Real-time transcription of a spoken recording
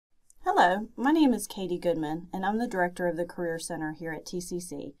Hello, my name is Katie Goodman, and I'm the Director of the Career Center here at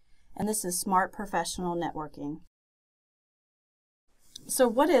TCC, and this is Smart Professional Networking. So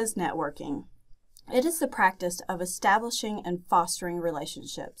what is networking? It is the practice of establishing and fostering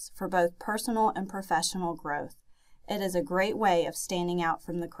relationships for both personal and professional growth. It is a great way of standing out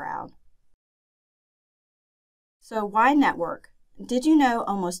from the crowd. So why network? Did you know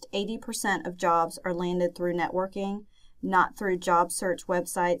almost 80% of jobs are landed through networking, not through job search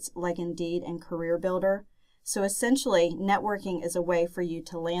websites like Indeed and Career Builder? So essentially, networking is a way for you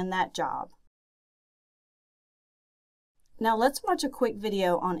to land that job. Now let's watch a quick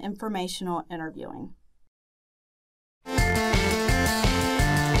video on informational interviewing.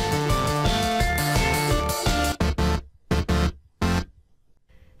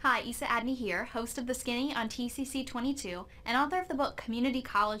 Hi, Issa Adney here, host of The Skinny on TCC 22 and author of the book Community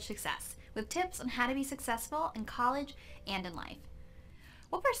College Success, with tips on how to be successful in college and in life.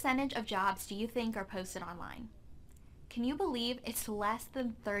 What percentage of jobs do you think are posted online? Can you believe it's less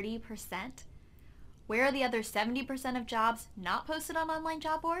than 30%? Where are the other 70% of jobs not posted on online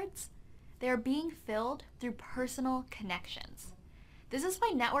job boards? They are being filled through personal connections. This is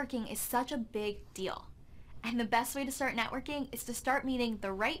why networking is such a big deal. And the best way to start networking is to start meeting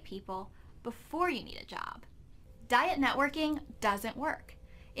the right people before you need a job. Diet networking doesn't work.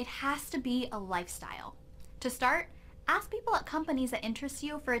 It has to be a lifestyle. To start, ask people at companies that interest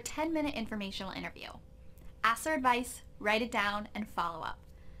you for a 10-minute informational interview. Ask their advice, write it down, and follow up.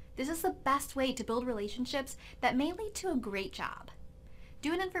 This is the best way to build relationships that may lead to a great job.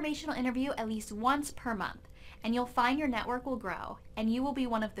 Do an informational interview at least once per month, and you'll find your network will grow, and you will be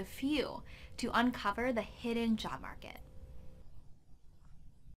one of the few to uncover the hidden job market.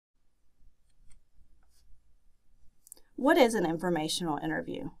 What is an informational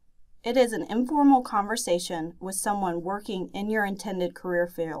interview? It is an informal conversation with someone working in your intended career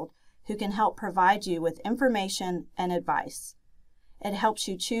field who can help provide you with information and advice. It helps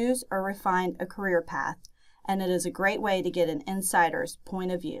you choose or refine a career path, and it is a great way to get an insider's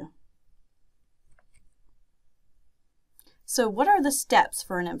point of view. So what are the steps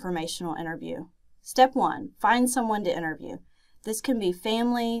for an informational interview? Step 1, find someone to interview. This can be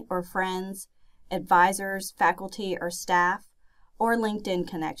family or friends, advisors, faculty or staff, or LinkedIn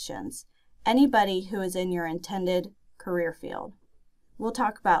connections. Anybody who is in your intended career field. We'll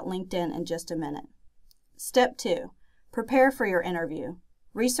talk about LinkedIn in just a minute. Step 2, prepare for your interview.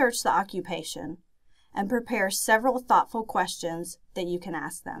 Research the occupation and prepare several thoughtful questions that you can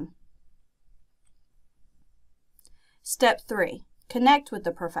ask them. Step 3, connect with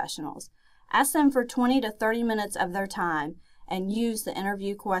the professionals. Ask them for 20 to 30 minutes of their time and use the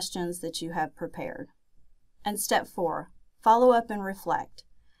interview questions that you have prepared. And Step 4, follow up and reflect.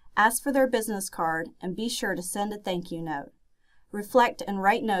 Ask for their business card and be sure to send a thank you note. Reflect and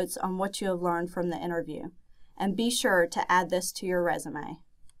write notes on what you have learned from the interview, and be sure to add this to your resume.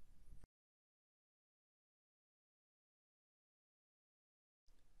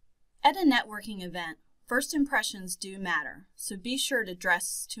 At a networking event, first impressions do matter, so be sure to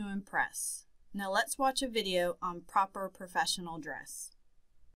dress to impress. Now let's watch a video on proper professional dress.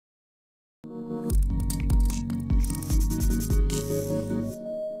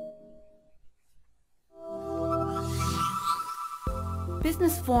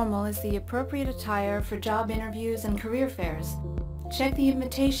 Business formal is the appropriate attire for job interviews and career fairs. Check the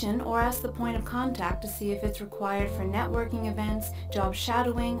invitation or ask the point of contact to see if it's required for networking events, job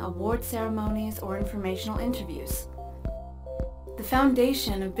shadowing, award ceremonies, or informational interviews. The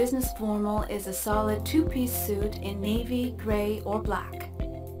foundation of business formal is a solid two-piece suit in navy, gray, or black.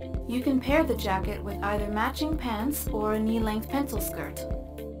 You can pair the jacket with either matching pants or a knee-length pencil skirt.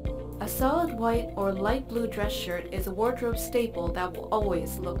 A solid white or light blue dress shirt is a wardrobe staple that will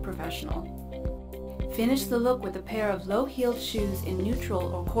always look professional. Finish the look with a pair of low-heeled shoes in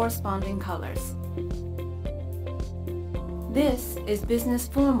neutral or corresponding colors. This is business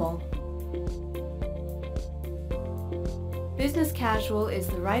formal. Business casual is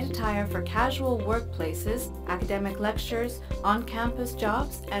the right attire for casual workplaces, academic lectures, on-campus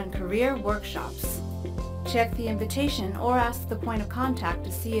jobs, and career workshops. Check the invitation or ask the point of contact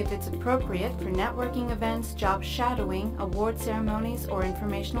to see if it's appropriate for networking events, job shadowing, award ceremonies, or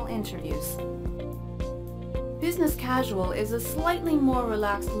informational interviews. Business casual is a slightly more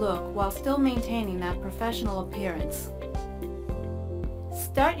relaxed look while still maintaining that professional appearance.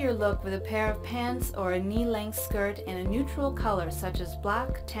 Start your look with a pair of pants or a knee-length skirt in a neutral color such as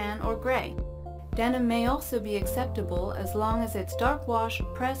black, tan, or gray. Denim may also be acceptable as long as it's dark wash,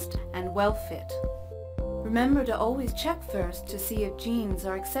 pressed, and well fit. Remember to always check first to see if jeans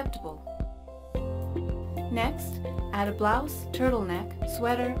are acceptable. Next, add a blouse, turtleneck,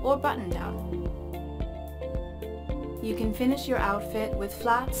 sweater, or button-down. You can finish your outfit with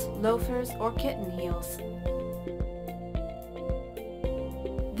flats, loafers, or kitten heels.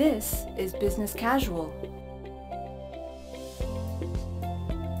 This is business casual.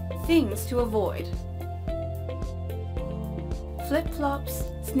 Things to avoid: flip-flops,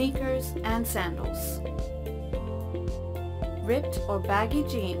 sneakers, and sandals. Ripped or baggy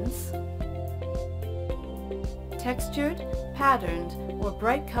jeans. Textured, patterned, or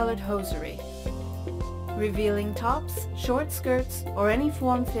bright-colored hosiery. Revealing tops, short skirts, or any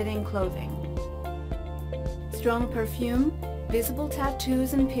form-fitting clothing. Strong perfume, visible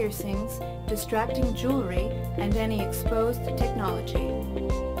tattoos and piercings, distracting jewelry, and any exposed technology.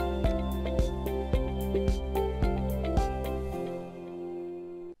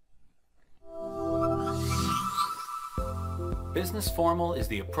 Business formal is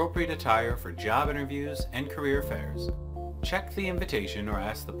the appropriate attire for job interviews and career fairs. Check the invitation or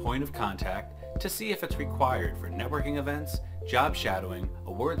ask the point of contact to see if it's required for networking events, job shadowing,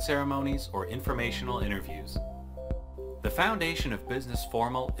 award ceremonies, or informational interviews. The foundation of business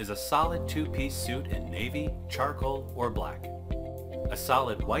formal is a solid two-piece suit in navy, charcoal, or black. A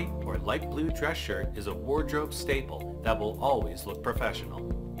solid white or light blue dress shirt is a wardrobe staple that will always look professional.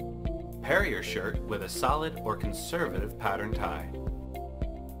 Pair your shirt with a solid or conservative pattern tie.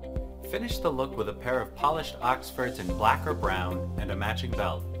 Finish the look with a pair of polished Oxfords in black or brown and a matching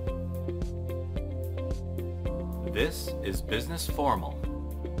belt. This is business formal.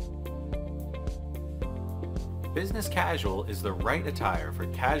 Business casual is the right attire for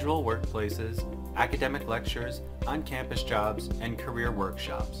casual workplaces, academic lectures, on-campus jobs, and career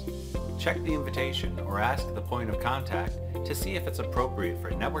workshops. Check the invitation or ask the point of contact to see if it's appropriate for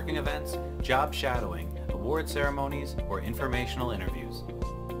networking events, job shadowing, award ceremonies, or informational interviews.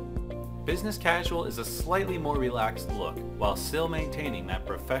 Business casual is a slightly more relaxed look while still maintaining that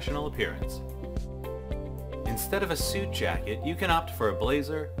professional appearance. Instead of a suit jacket, you can opt for a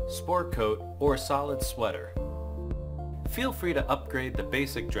blazer, sport coat, or solid sweater. Feel free to upgrade the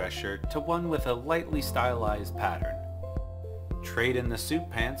basic dress shirt to one with a lightly stylized pattern. Trade in the suit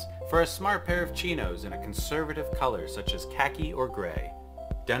pants for a smart pair of chinos in a conservative color such as khaki or gray.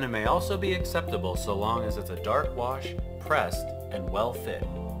 Denim may also be acceptable so long as it's a dark wash, pressed, and well fit.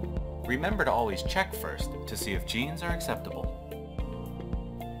 Remember to always check first to see if jeans are acceptable.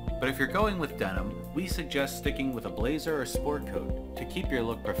 But if you're going with denim, we suggest sticking with a blazer or sport coat to keep your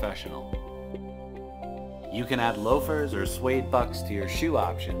look professional. You can add loafers or suede bucks to your shoe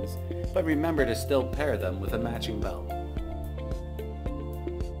options, but remember to still pair them with a matching belt.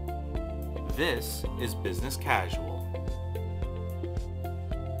 This is business casual.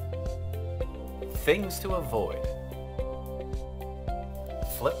 Things to avoid: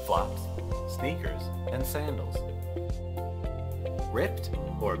 flip-flops, sneakers, and sandals. Ripped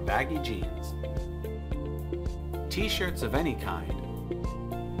or baggy jeans. T-shirts of any kind.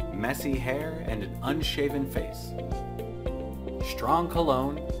 Messy hair and an unshaven face. Strong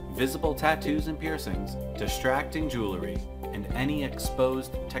cologne, visible tattoos and piercings, distracting jewelry, and any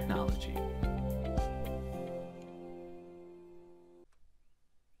exposed technology.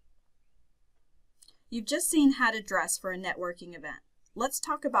 You've just seen how to dress for a networking event. Let's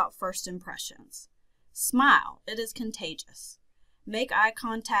talk about first impressions. Smile, it is contagious. Make eye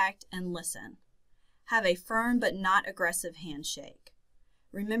contact and listen. Have a firm but not aggressive handshake.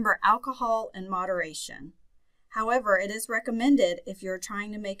 Remember alcohol in moderation. However, it is recommended if you're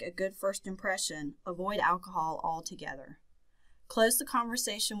trying to make a good first impression, avoid alcohol altogether. Close the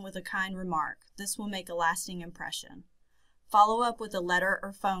conversation with a kind remark. This will make a lasting impression. Follow up with a letter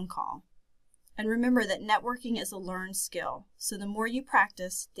or phone call. And remember that networking is a learned skill, so the more you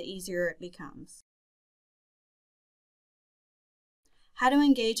practice, the easier it becomes. How to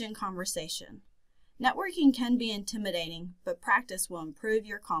engage in conversation. Networking can be intimidating, but practice will improve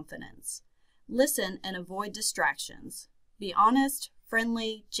your confidence. Listen and avoid distractions. Be honest,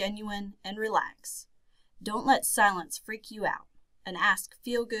 friendly, genuine, and relax. Don't let silence freak you out, and ask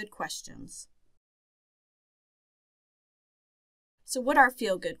feel-good questions. So what are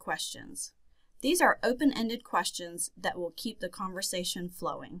feel-good questions? These are open-ended questions that will keep the conversation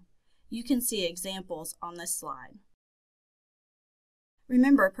flowing. You can see examples on this slide.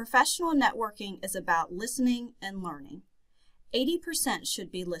 Remember, professional networking is about listening and learning. 80%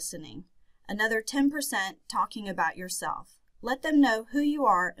 should be listening. Another 10% talking about yourself. Let them know who you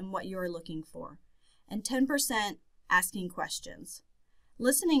are and what you are looking for. And 10% asking questions.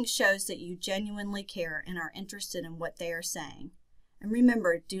 Listening shows that you genuinely care and are interested in what they are saying. And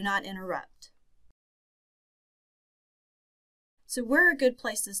remember, do not interrupt. So where are good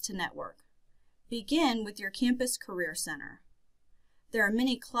places to network? Begin with your campus career center. There are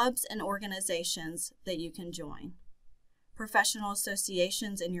many clubs and organizations that you can join. Professional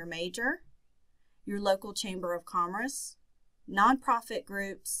associations in your major, your local chamber of commerce, nonprofit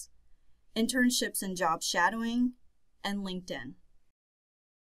groups, internships and job shadowing, and LinkedIn.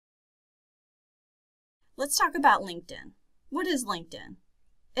 Let's talk about LinkedIn. What is LinkedIn?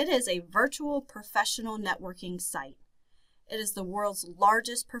 It is a virtual professional networking site. It is the world's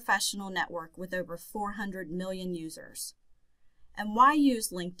largest professional network with over 400 million users. And why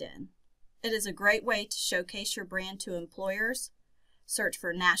use LinkedIn? It is a great way to showcase your brand to employers, search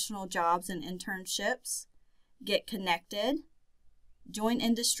for national jobs and internships, get connected, join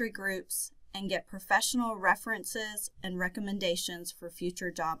industry groups, and get professional references and recommendations for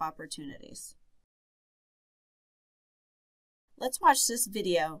future job opportunities. Let's watch this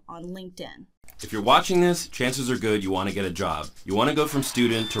video on LinkedIn. If you're watching this, chances are good you want to get a job. You want to go from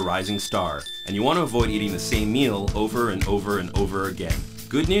student to rising star, and you want to avoid eating the same meal over and over and over again.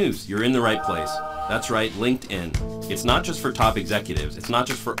 Good news, you're in the right place. That's right, LinkedIn. It's not just for top executives, it's not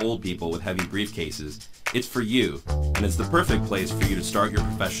just for old people with heavy briefcases. It's for you, and it's the perfect place for you to start your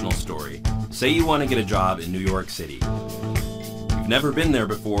professional story. Say you want to get a job in New York City. You've never been there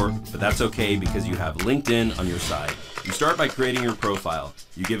before, but that's okay because you have LinkedIn on your side. You start by creating your profile.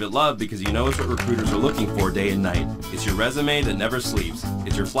 You give it love because you know it's what recruiters are looking for day and night. It's your resume that never sleeps.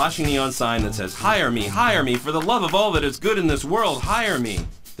 It's your flashing neon sign that says, hire me, for the love of all that is good in this world, hire me.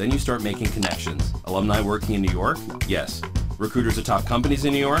 Then you start making connections. Alumni working in New York? Yes. Recruiters at top companies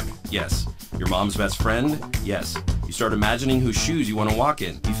in New York? Yes. Your mom's best friend? Yes. You start imagining whose shoes you want to walk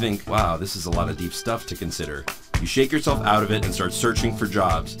in. You think, wow, this is a lot of deep stuff to consider. You shake yourself out of it and start searching for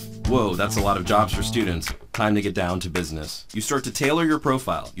jobs. Whoa, that's a lot of jobs for students. Time to get down to business. You start to tailor your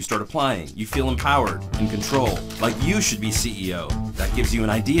profile. You start applying. You feel empowered, in control, like you should be CEO. That gives you an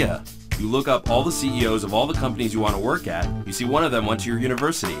idea. You look up all the CEOs of all the companies you want to work at. You see one of them went to your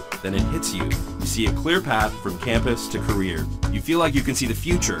university. Then it hits you. You see a clear path from campus to career. You feel like you can see the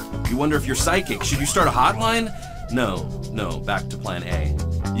future. You wonder if you're psychic. Should you start a hotline? No, back to plan A.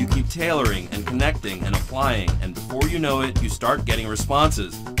 You keep tailoring and connecting and applying, and before you know it, you start getting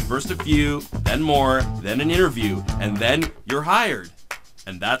responses. First a few, then more, then an interview, and then you're hired.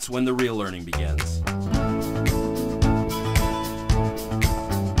 And that's when the real learning begins.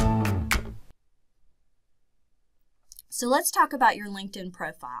 So let's talk about your LinkedIn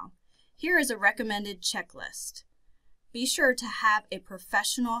profile. Here is a recommended checklist. Be sure to have a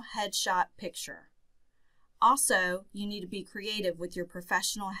professional headshot picture. Also, you need to be creative with your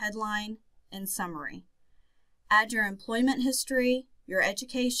professional headline and summary. Add your employment history, your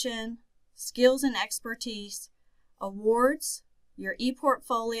education, skills and expertise, awards, your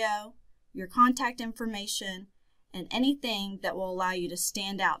e-portfolio, your contact information, and anything that will allow you to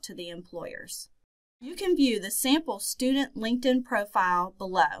stand out to the employers. You can view the sample student LinkedIn profile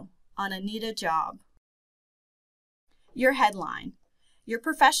below on Anita Job. Your headline. Your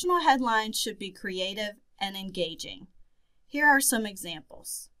professional headline should be creative and engaging. Here are some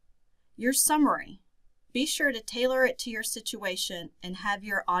examples. Your summary. Be sure to tailor it to your situation and have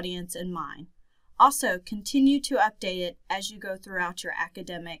your audience in mind. Also, continue to update it as you go throughout your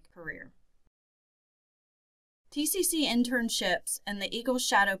academic career. TCC internships and the Eagle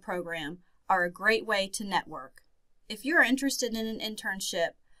Shadow program are a great way to network. If you are interested in an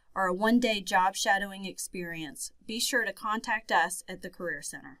internship or a one-day job shadowing experience, be sure to contact us at the Career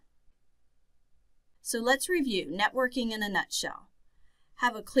Center. So let's review networking in a nutshell.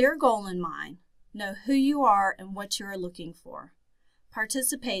 Have a clear goal in mind. Know who you are and what you are looking for.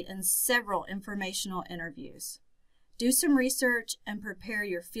 Participate in several informational interviews. Do some research and prepare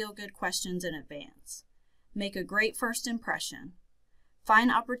your feel-good questions in advance. Make a great first impression. Find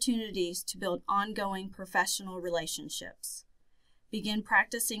opportunities to build ongoing professional relationships. Begin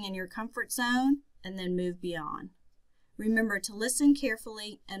practicing in your comfort zone and then move beyond. Remember to listen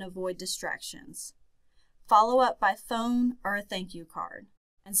carefully and avoid distractions. Follow up by phone or a thank you card.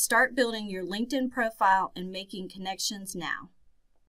 And start building your LinkedIn profile and making connections now.